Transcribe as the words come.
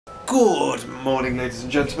Good morning, ladies and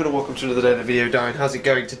gentlemen, and welcome to another day in the video diary. How's it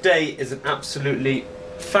going? Today is an absolutely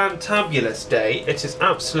fantabulous day. It is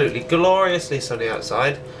absolutely gloriously sunny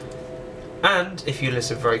outside, and if you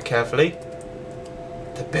listen very carefully,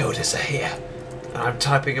 the builders are here, and I'm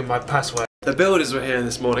typing in my password. The builders were here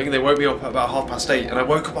this morning. They woke me up at about 8:30, and I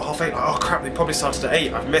woke up at 8:30 like, oh crap, they probably started at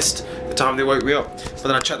 8. I've missed the time they woke me up. But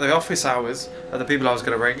then I checked the office hours of the people I was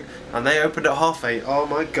going to ring, and they opened at 8:30. Oh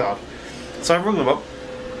my god. So I rung them up.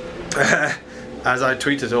 As I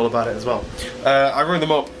tweeted all about it as well. I rang them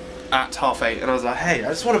up at 8:30 and I was like, hey, I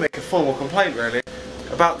just want to make a formal complaint really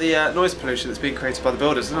about the noise pollution that's being created by the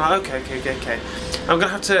builders. And they're like, okay. I'm going to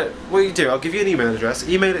have to, what you do, I'll give you an email address,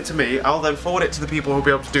 email it to me, I'll then forward it to the people who'll be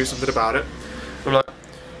able to do something about it. I'm like,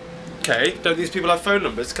 okay, don't these people have phone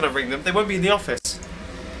numbers? Can I ring them? They won't be in the office,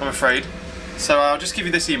 I'm afraid. So I'll just give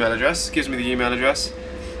you this email address, gives me the email address.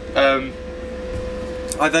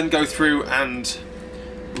 I then go through and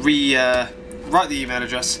write the email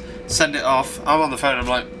address, send it off. I'm on the phone, I'm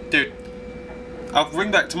like, dude, I'll ring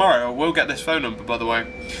back tomorrow, I will get this phone number by the way.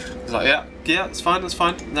 He's like, yeah, it's fine, that's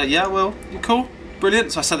fine. Like, yeah, well, you're cool,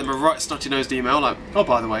 brilliant. So I sent them a right snotty-nosed email, like, oh,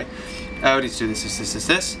 by the way, I need to do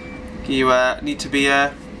this. You need to be,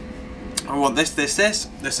 I want this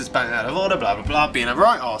is bang out of order, blah, blah, blah, being a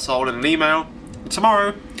right arsehole in an email.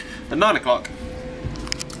 Tomorrow, at 9 o'clock,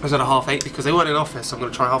 I was at 8:30 because they weren't in office, so I'm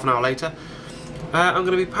going to try half an hour later. I'm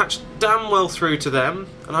going to be patched damn well through to them,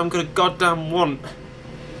 and I'm going to goddamn want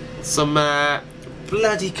some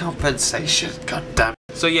bloody compensation. Goddamn.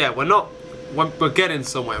 So yeah, we're getting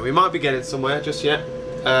somewhere. We might be getting somewhere just yet.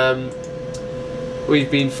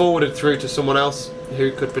 We've been forwarded through to someone else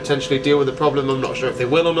who could potentially deal with the problem. I'm not sure if they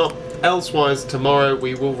will or not. Elsewise, tomorrow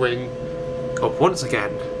we will ring up once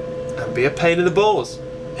again and be a pain in the balls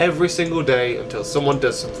every single day until someone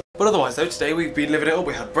does something. But otherwise though, today we've been living it up.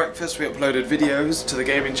 We had breakfast, we uploaded videos to the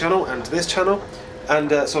gaming channel and to this channel,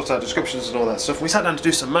 and sorted out descriptions and all that stuff. We sat down to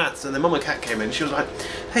do some maths, and then Momma Cat came in. She was like,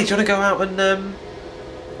 hey, do you want to go out in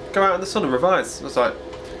the sun and revise? I was like,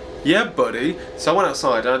 yeah buddy. So I went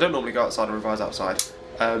outside, and I don't normally go outside and revise outside,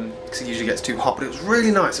 because it usually gets too hot, but it was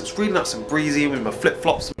really nice. It was really nice and breezy with my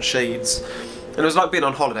flip-flops and my shades. And it was like being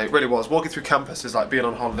on holiday, it really was. Walking through campus is like being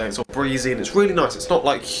on holiday. It's all breezy and it's really nice. It's not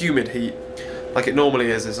like humid heat like it normally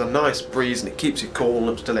is. There's a nice breeze and it keeps you cool and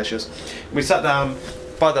looks delicious. We sat down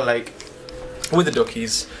by the lake with the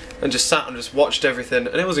duckies and just sat and just watched everything,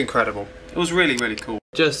 and it was incredible. It was really, really cool.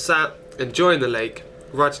 Just sat enjoying the lake,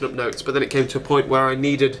 writing up notes, but then it came to a point where I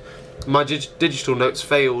needed, my digital notes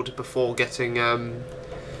failed before getting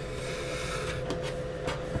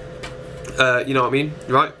you know what I mean,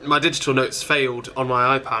 right? My digital notes failed on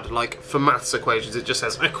my iPad, like for maths equations, it just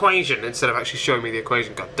says equation instead of actually showing me the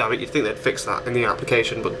equation. God damn it, you'd think they'd fix that in the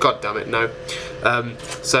application, but god damn it, no.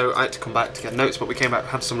 So I had to come back to get notes, but we came back,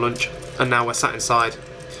 had some lunch, and now we're sat inside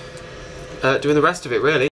doing the rest of it,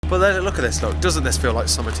 really. But then look at this, look, doesn't this feel like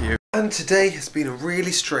summer to you? And today has been a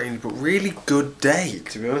really strange but really good day,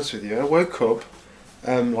 to be honest with you. I woke up,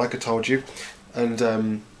 like I told you,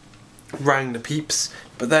 and rang the peeps,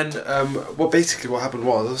 but then what happened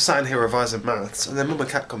was I was sat in here revising maths, and then Momma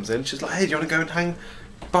Cat comes in. She's like, hey, do you want to go and hang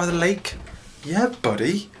by the lake? Yeah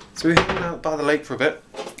buddy. So we hung out by the lake for a bit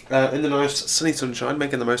in the nice sunny sunshine,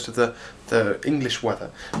 making the most of the English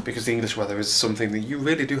weather, because the English weather is something that you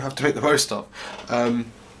really do have to make the most of.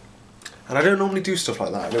 And I don't normally do stuff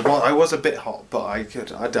like that. I was a bit hot, but I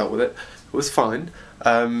dealt with it. It was fine.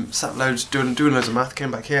 Sat loads doing loads of math,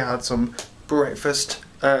 came back here, had some breakfast,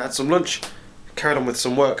 had some lunch, carried on with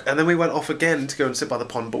some work, and then we went off again to go and sit by the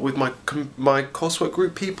pond, but with my coursework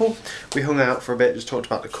group people. We hung out for a bit, just talked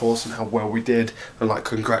about the course and how well we did, and like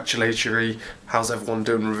congratulatory, how's everyone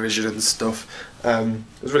doing revision and stuff. It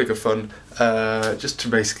was really good fun, just to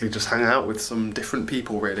basically just hang out with some different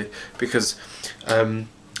people really, because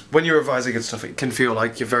when you're revising and stuff, it can feel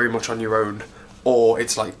like you're very much on your own, or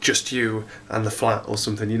it's like just you and the flat or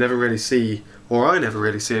something. You never really see, or I never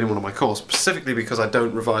really see anyone on my course, specifically because I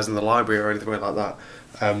don't revise in the library or anything like that.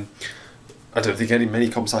 I don't think many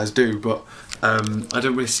comp scis do, but I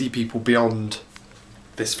don't really see people beyond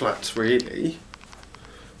this flat really,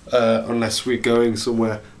 unless we're going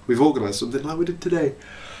somewhere, we've organised something like we did today.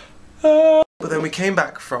 But then we came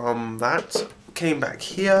back from that, came back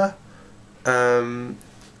here, and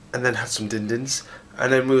then had some din-dins.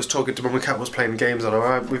 And then we was talking to Momma Cat, was playing games on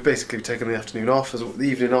her. We've basically taken the afternoon off, the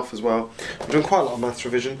evening off as well. We've done quite a lot of maths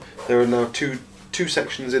revision. There are now two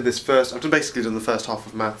sections in this first. I've basically done the first half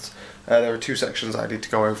of maths. There are 2 sections that I need to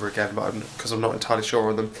go over again, but because I'm not entirely sure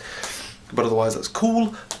on them. But otherwise, that's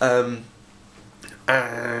cool. And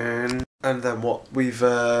then what we've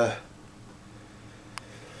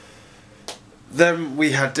Then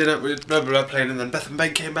we had dinner, we played, and then Beth and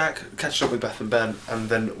Ben came back, catching up with Beth and Ben, and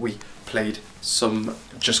then we played some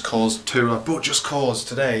Just Cause 2. I bought Just Cause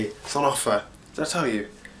today. It's on offer. Did I tell you?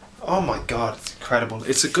 Oh my god, it's incredible.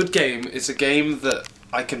 It's a good game. It's a game that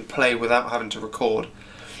I can play without having to record.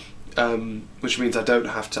 Which means I don't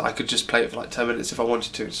have to, I could just play it for like 10 minutes if I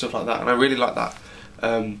wanted to and stuff like that, and I really like that.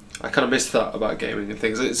 I kind of miss that about gaming and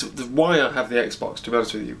things. It's why I have the Xbox, to be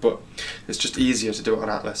honest with you, but it's just easier to do it on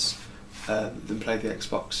Atlas than play the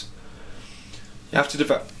Xbox. You have to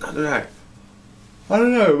develop, I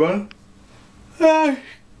don't know man. Oh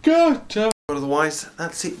god. But otherwise,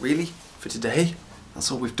 that's it really for today. That's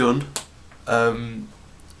all we've done.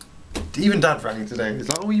 Even Dad rang today. He's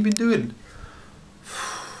like, "Oh, what have you been doing?"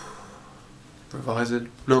 Revising.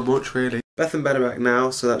 Not much really. Beth and Ben are back now,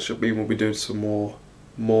 so that should mean we'll be doing some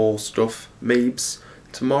more stuff, maybe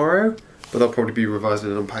tomorrow. But they'll probably be revising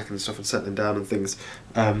and unpacking stuff and settling down and things.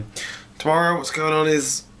 Tomorrow, what's going on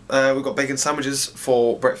is we've got bacon sandwiches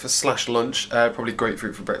for breakfast / lunch. Probably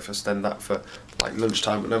grapefruit for breakfast, then that for like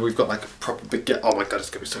lunchtime. And then we've got like a proper big oh my god, it's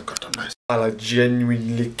gonna be so goddamn nice. I like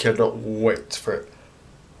genuinely cannot wait for it.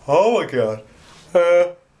 Oh my god.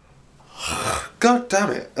 God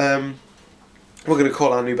damn it. We're going to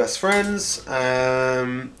call our new best friends,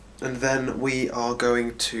 and then we are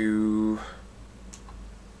going to...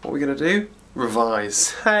 What are we going to do?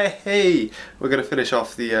 Revise. Hey! We're going to finish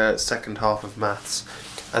off the second half of maths,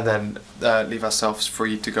 and then leave ourselves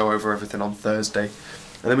free to go over everything on Thursday.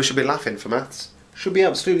 And then we should be laughing for maths. Should be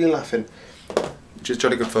absolutely laughing, which is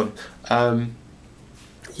jolly good fun.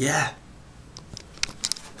 Yeah.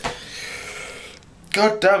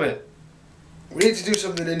 God damn it. We need to do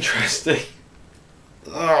something interesting.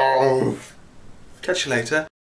 Oh. Catch you later.